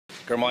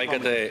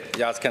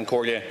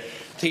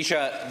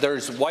Taoiseach,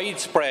 there's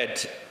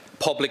widespread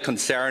public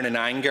concern and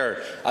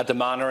anger at the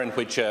manner in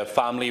which a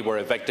family were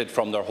evicted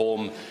from their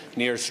home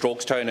near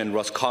Strokestown in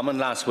Roscommon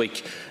last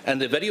week.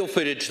 And the video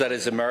footage that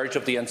has emerged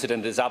of the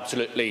incident is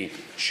absolutely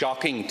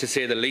shocking, to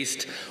say the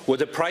least,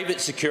 with a private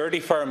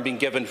security firm being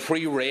given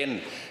free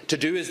rein to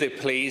do as they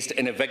pleased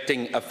in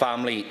evicting a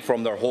family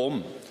from their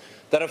home.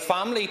 That a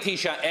family,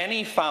 Taoiseach,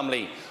 any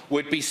family,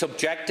 would be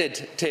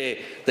subjected to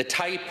the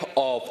type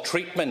of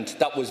treatment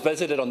that was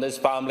visited on this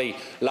family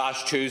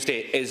last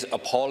Tuesday is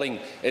appalling.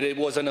 It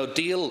was an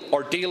ordeal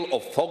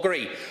of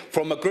thuggery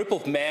from a group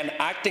of men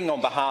acting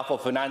on behalf of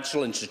a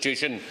financial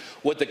institution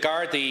with the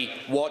Gardaí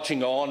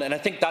watching on, and I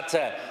think that's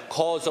a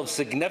cause of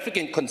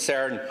significant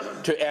concern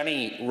to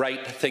any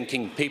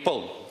right-thinking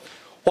people.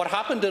 What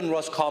happened in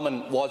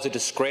Roscommon was a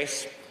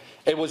disgrace.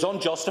 It was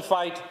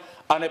unjustified,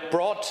 and it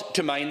brought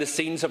to mind the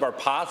scenes of our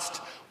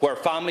past where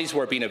families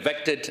were being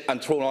evicted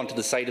and thrown onto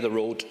the side of the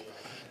road.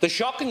 The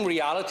shocking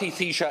reality,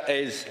 Taoiseach,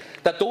 is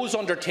that those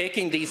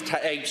undertaking these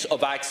types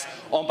of acts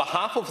on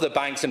behalf of the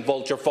banks and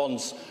vulture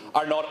funds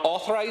are not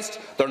authorised,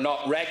 they're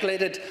not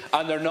regulated,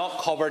 and they're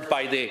not covered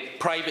by the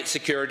Private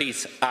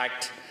Securities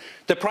Act.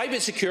 The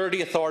Private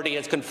Security Authority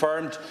has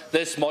confirmed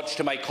this much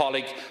to my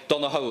colleague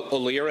Dáil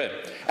Éireann.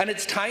 And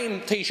it's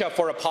time, Taoiseach,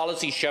 for a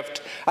policy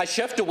shift, a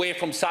shift away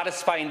from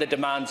satisfying the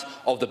demands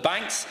of the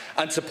banks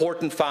and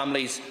supporting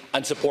families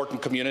and supporting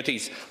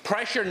communities.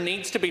 Pressure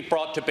needs to be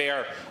brought to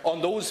bear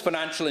on those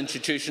financial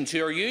institutions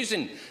who are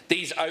using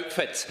these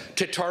outfits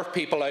to turf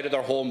people out of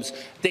their homes.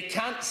 They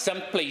can't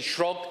simply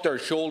shrug their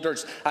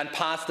shoulders and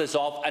pass this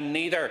off, and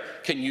neither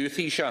can you,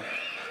 Taoiseach.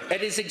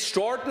 It is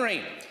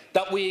extraordinary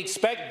that we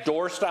expect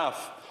door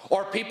staff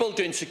or people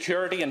doing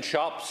security in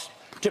shops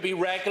to be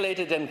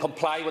regulated and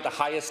comply with the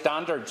highest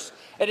standards.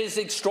 It is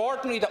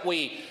extraordinary that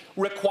we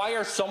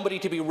require somebody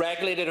to be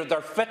regulated if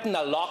they're fitting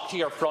a lock to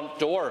your front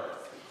door.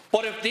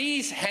 But if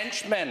these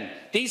henchmen,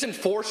 these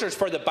enforcers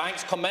for the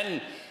banks, come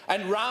in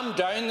and ram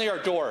down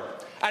their door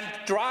and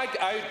drag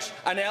out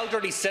an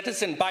elderly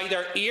citizen by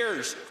their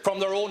ears from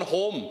their own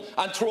home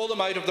and throw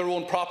them out of their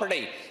own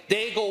property,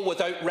 they go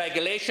without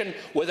regulation,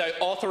 without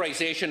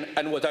authorisation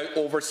and without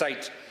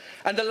oversight.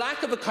 And the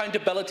lack of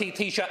accountability,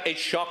 Taoiseach, is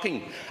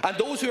shocking. And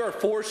those who are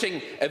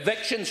forcing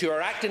evictions, who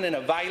are acting in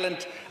a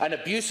violent and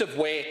abusive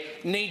way,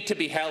 need to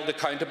be held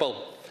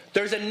accountable.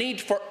 There's a need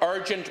for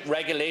urgent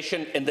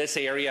regulation in this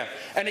area,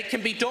 and it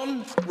can be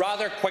done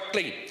rather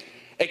quickly.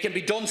 It can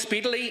be done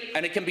speedily,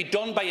 and it can be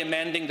done by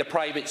amending the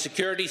Private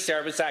Security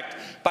Service Act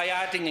by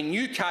adding a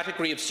new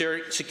category of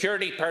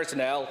security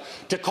personnel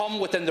to come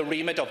within the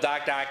remit of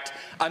that Act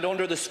and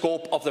under the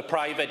scope of the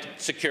Private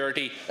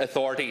Security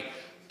Authority.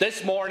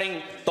 This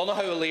morning, Dáil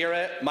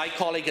Éireann, my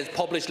colleague, has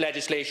published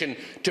legislation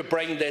to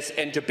bring this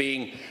into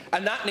being,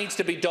 and that needs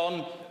to be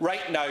done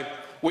right now.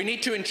 We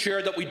need to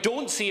ensure that we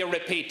don't see a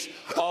repeat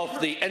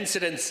of the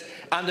incidents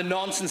and the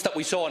nonsense that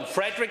we saw on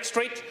Frederick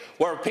Street,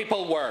 where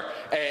people were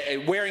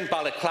wearing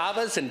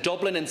balaclavas in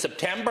Dublin in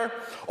September,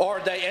 or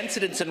the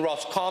incidents in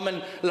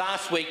Roscommon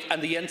last week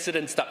and the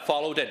incidents that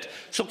followed it.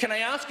 So can I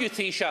ask you,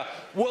 Taoiseach,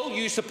 will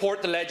you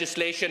support the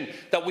legislation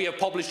that we have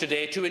published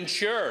today to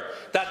ensure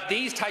that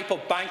these type of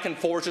bank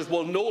enforcers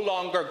will no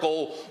longer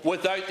go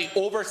without the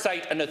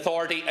oversight and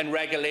authority and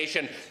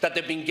regulation that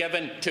they've been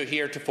given to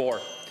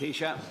heretofore?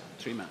 Taoiseach,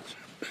 3 minutes.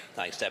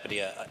 Thanks,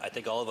 Deputy. I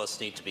think all of us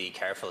need to be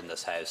careful in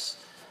this House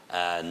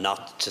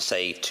not to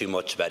say too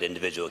much about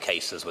individual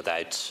cases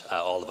without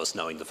all of us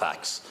knowing the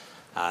facts.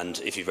 And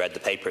if you've read the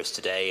papers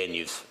today and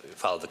you've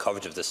followed the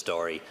coverage of this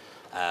story,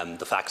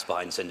 the facts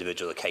behind this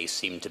individual case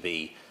seem to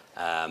be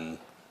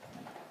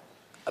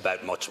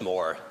about much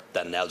more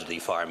than an elderly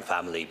farm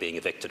family being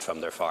evicted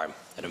from their farm.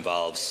 It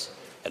involves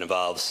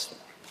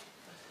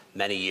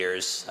many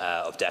years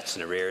of debts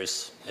and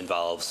arrears,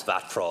 involves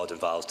VAT fraud,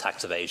 involves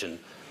tax evasion,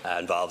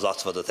 involves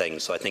lots of other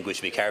things. So I think we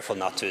should be careful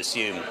not to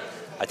assume.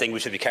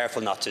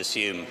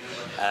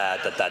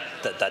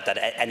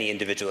 That any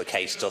individual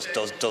case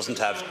doesn't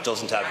have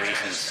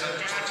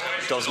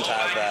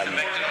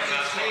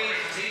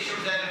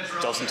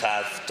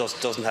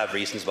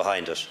reasons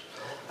behind it.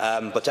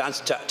 But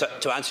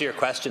to answer your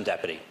question,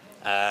 Deputy,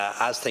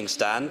 as things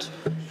stand,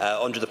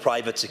 under the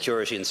Private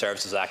Security and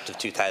Services Act of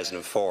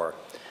 2004,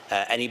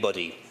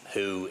 anybody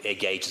who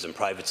engages in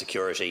private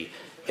security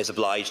is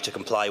obliged to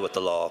comply with the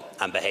law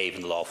and behave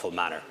in a lawful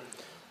manner.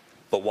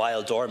 But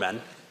while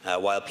doormen,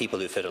 while people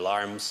who fit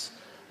alarms,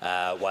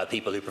 while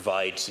people who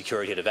provide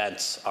security at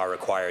events are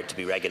required to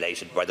be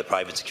regulated by the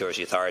Private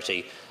Security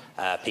Authority,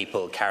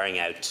 people carrying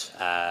out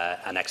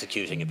and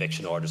executing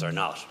eviction orders are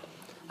not.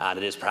 And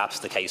it is perhaps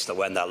the case that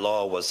when that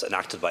law was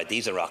enacted by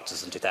these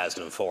Oireachtas in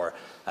 2004,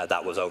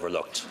 that was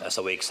overlooked.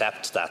 So we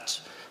accept that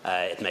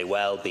it may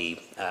well be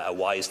a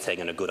wise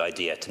thing and a good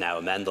idea to now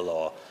amend the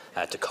law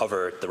to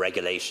cover the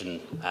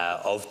regulation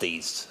of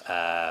these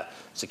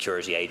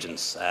security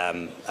agents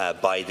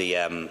by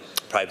the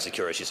private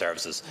security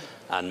services.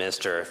 And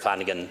Minister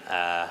Flanagan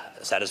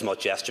said as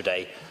much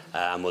yesterday,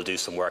 and we'll do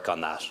some work on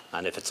that.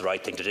 And if it's the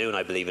right thing to do, and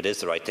I believe it is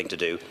the right thing to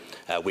do,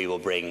 we will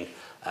bring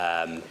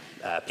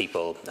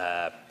people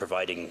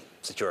providing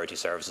security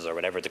services, or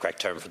whatever the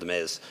correct term for them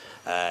is,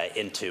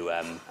 into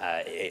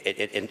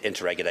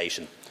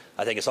regulation.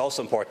 I think it's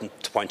also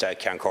important to point out,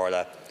 Ceann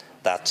Comhairle,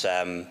 that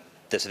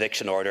this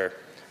eviction order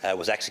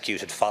was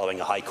executed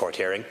following a High Court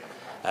hearing.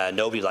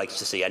 Nobody likes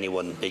to see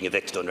anyone being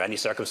evicted under any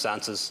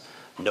circumstances.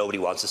 Nobody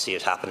wants to see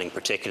it happening,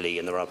 particularly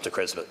in the run-up to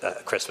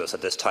Christmas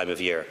at this time of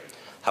year.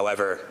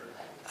 However,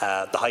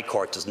 the High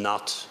Court does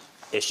not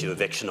issue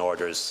eviction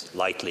orders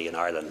lightly in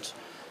Ireland.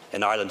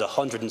 In Ireland,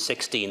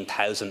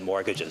 116,000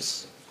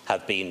 mortgages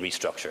have been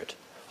restructured.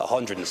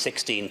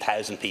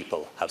 116,000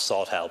 people have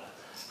sought help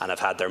and have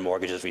had their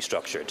mortgages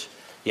restructured.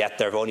 Yet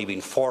there have only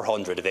been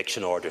 400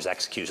 eviction orders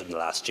executed in the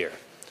last year.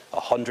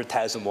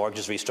 100,000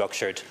 mortgages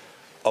restructured,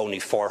 only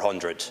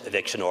 400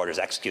 eviction orders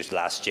executed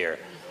last year.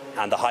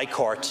 And the High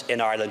Court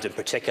in Ireland in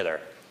particular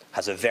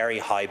has a very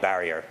high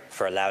barrier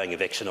for allowing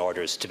eviction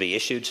orders to be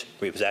issued,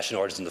 repossession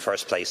orders in the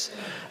first place,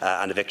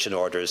 and eviction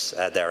orders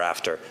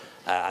thereafter,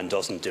 and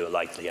doesn't do it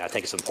lightly. I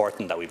think it's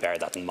important that we bear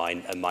that in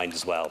mind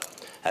as well,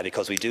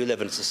 because we do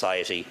live in a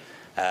society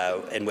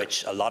in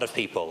which a lot of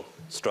people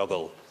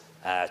struggle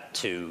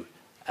to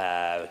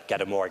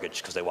get a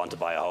mortgage because they want to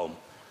buy a home.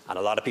 And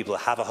a lot of people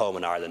who have a home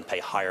in Ireland pay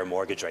higher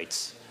mortgage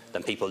rates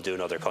than people do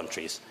in other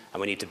countries.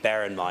 And we need to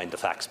bear in mind the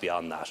facts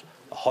beyond that.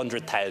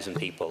 100,000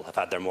 people have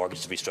had their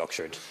mortgages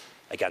restructured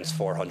against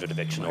 400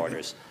 eviction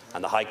orders.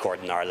 And the High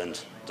Court in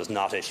Ireland does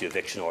not issue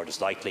eviction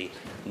orders lightly,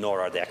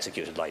 nor are they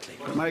executed lightly.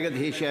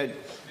 The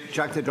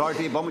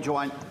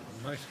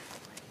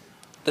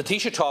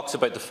Taoiseach talks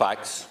about the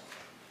facts.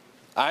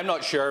 I'm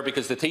not sure,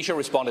 because the Taoiseach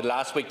responded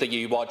last week that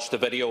you watched the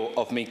video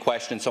of me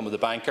questioning some of the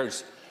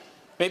bankers.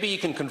 Maybe you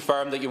can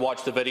confirm that you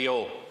watched the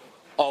video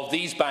of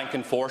these bank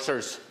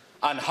enforcers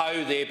and how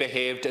they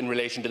behaved in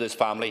relation to this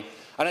family.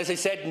 And as I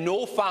said,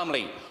 no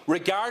family,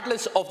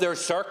 regardless of their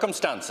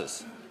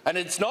circumstances, and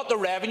it's not the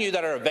revenue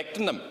that are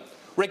evicting them,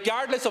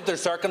 regardless of their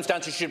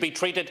circumstances, should be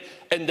treated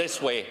in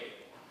this way.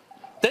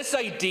 This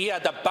idea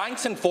that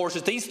banks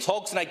enforcers, these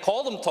thugs, and I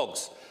call them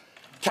thugs,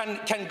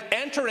 can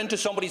enter into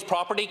somebody's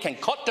property, can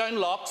cut down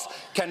locks,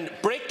 can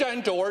break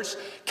down doors,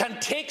 can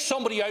take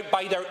somebody out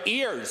by their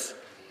ears,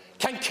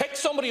 can kick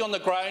somebody on the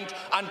ground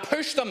and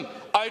push them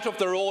out of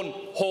their own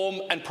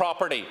home and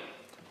property,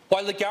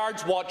 while the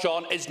guards watch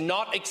on, is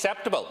not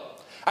acceptable.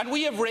 And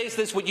we have raised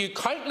this with you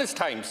countless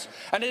times.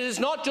 And it is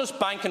not just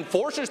bank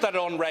enforcers that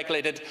are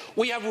unregulated.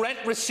 We have rent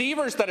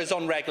receivers that is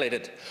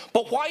unregulated.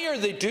 But why are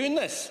they doing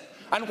this?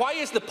 And why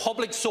is the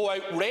public so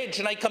outraged?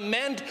 And I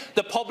commend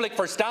the public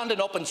for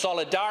standing up in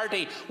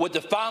solidarity with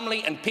the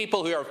family and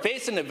people who are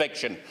facing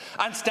eviction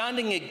and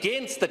standing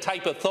against the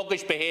type of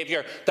thuggish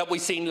behaviour that we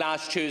seen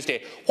last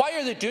Tuesday. Why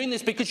are they doing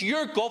this? Because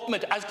your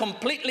government has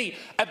completely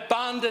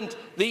abandoned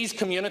these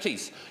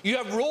communities. You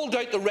have rolled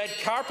out the red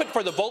carpet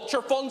for the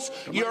vulture funds.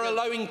 You're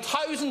allowing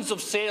thousands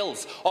of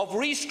sales of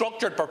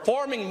restructured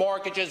performing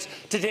mortgages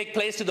to take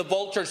place to the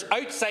vultures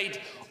outside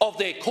of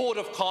the code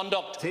of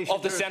conduct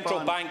of the central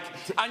bank,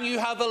 and you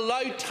have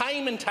allowed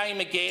time and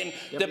time again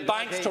the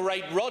banks to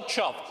write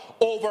rudshop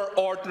over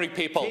ordinary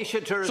people.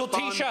 So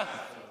Taoiseach,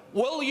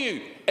 will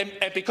you,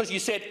 because you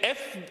said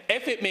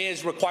if it may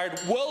is required,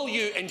 will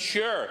you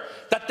ensure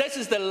that this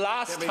is the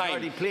last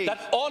time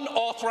that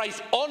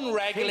unauthorised,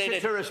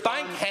 unregulated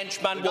bank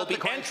henchmen will be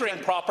entering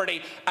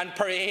property and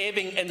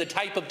behaving in the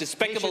type of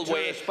despicable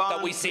way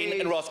that we seen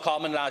in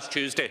Roscommon last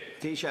Tuesday?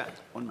 Taoiseach,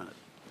 1 minute.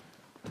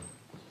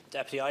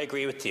 Deputy, I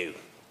agree with you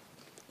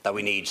that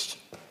we need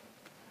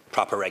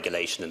proper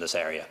regulation in this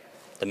area.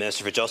 The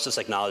Minister for Justice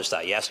acknowledged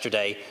that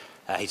yesterday.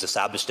 He's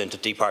established an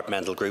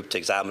interdepartmental group to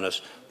examine it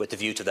with the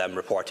view to them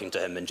reporting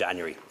to him in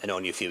January, in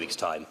only a few weeks'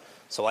 time.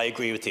 So I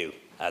agree with you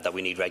that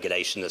we need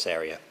regulation in this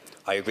area.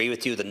 I agree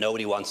with you that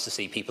nobody wants to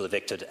see people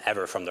evicted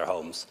ever from their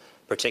homes,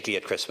 particularly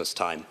at Christmas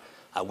time.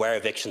 Where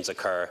evictions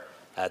occur,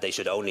 they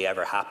should only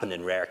ever happen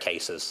in rare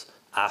cases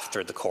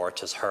after the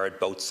court has heard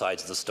both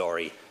sides of the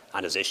story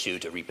and has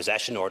issued a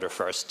repossession order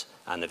first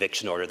and an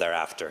eviction order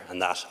thereafter,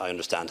 and that, I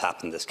understand,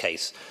 happened in this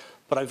case.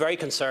 But I'm very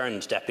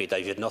concerned, Deputy,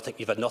 that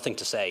you've had nothing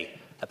to say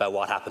about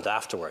what happened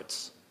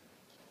afterwards.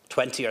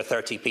 20 or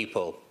 30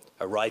 people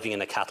arriving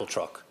in a cattle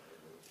truck,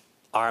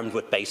 armed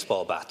with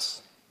baseball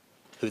bats,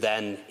 who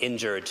then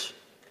injured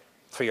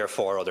 3 or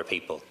 4 other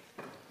people,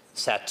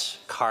 set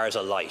cars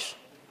alight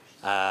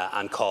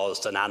and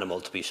caused an animal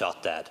to be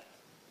shot dead.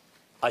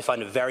 I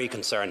find it very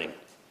concerning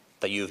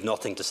that you have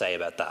nothing to say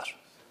about that.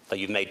 That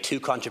you've made 2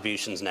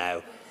 contributions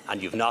now,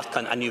 and you've not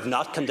condemned. You've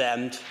not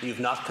condemned. You've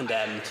not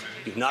condemned.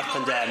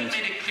 Taoiseach,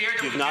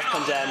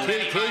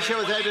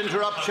 without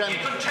interruption.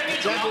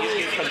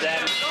 You've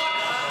condemned.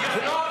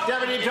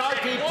 Deputy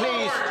Doherty,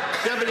 please.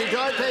 Deputy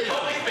Doherty.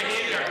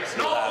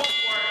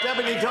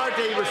 Deputy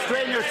Doherty,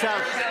 restrain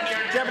yourself.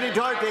 Deputy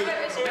Doherty.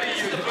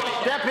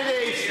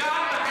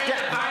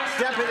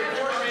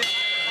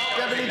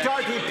 Deputy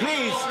Doherty,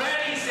 please.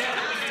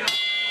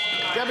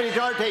 Deputy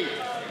Doherty.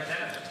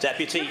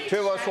 Deputy.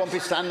 Two of us won't be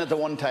standing at the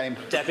one time.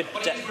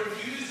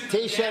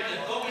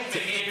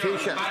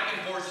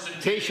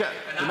 Taoiseach,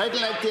 you might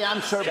like the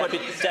answer, but...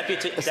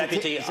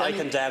 Deputy, I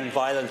condemn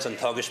violent and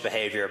thuggish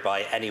behaviour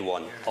by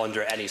anyone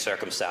under any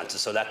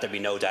circumstances, so let there be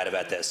no doubt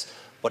about this.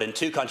 But in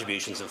 2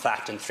 contributions, in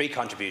fact in 3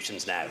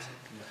 contributions now,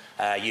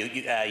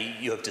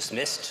 you have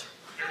dismissed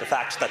the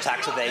fact that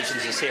tax evasion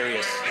is a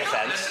serious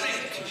offence.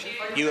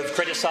 You have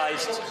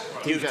criticised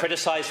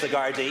the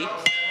Gardaí.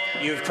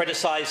 You have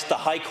criticised the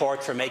High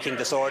Court for making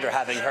this order,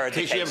 having heard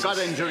the cases. You've got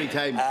injury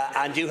time.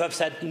 And you have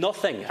said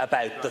nothing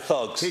about the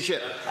thugs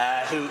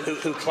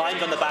who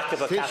climbed on the back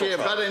of a cattle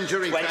truck,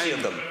 20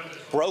 of them,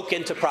 broke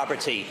into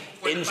property,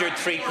 injured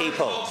 3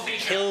 people,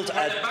 killed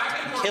a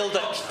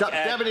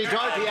Deputy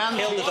Doherty and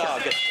killed a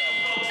dog.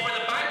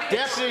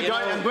 Deputy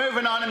Doherty, and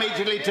moving on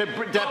immediately to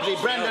Deputy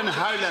Brendan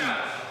Howland.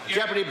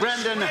 Deputy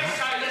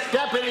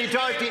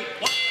Doherty.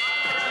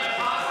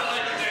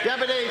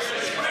 Deputies,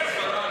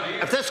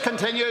 if this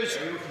continues,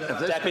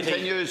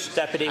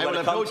 Deputy, I will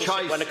have no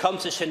choice. When it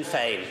comes to Sinn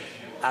Féin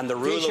and the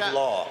rule of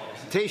law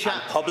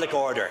and public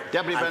order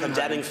and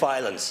condemning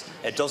violence,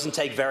 it doesn't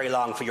take very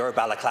long for your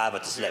balaclava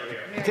to slip.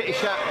 Deputy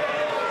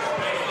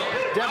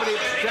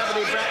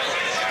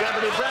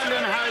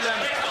Brendan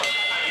Howland.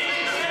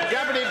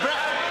 Deputy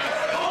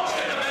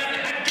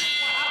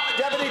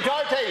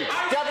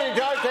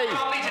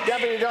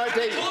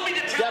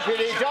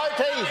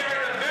Doherty.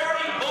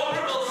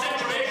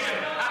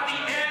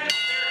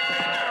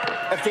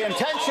 If the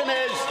intention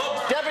is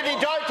Deputy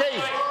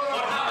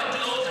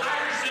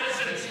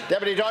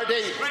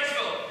Doherty,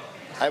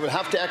 I will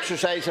have to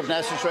exercise if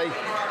necessary.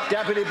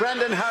 Deputy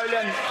Brendan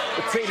Howland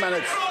with 3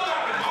 minutes.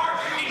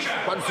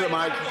 What was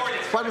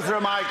the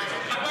remark?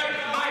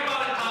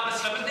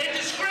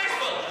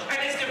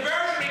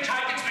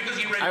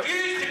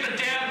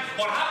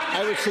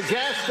 I would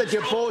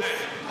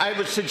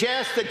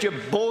suggest that you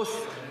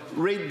both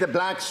read the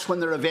blacks when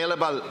they're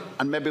available,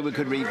 and maybe we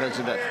could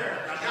revisit it.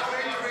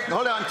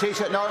 Hold on,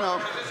 Taoiseach.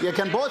 No. You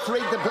can both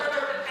read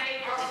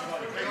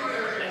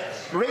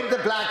the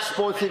blacks,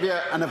 both of you,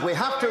 and if we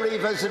have to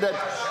revisit it,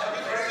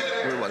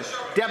 we will.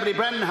 Deputy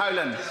Brendan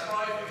Howland.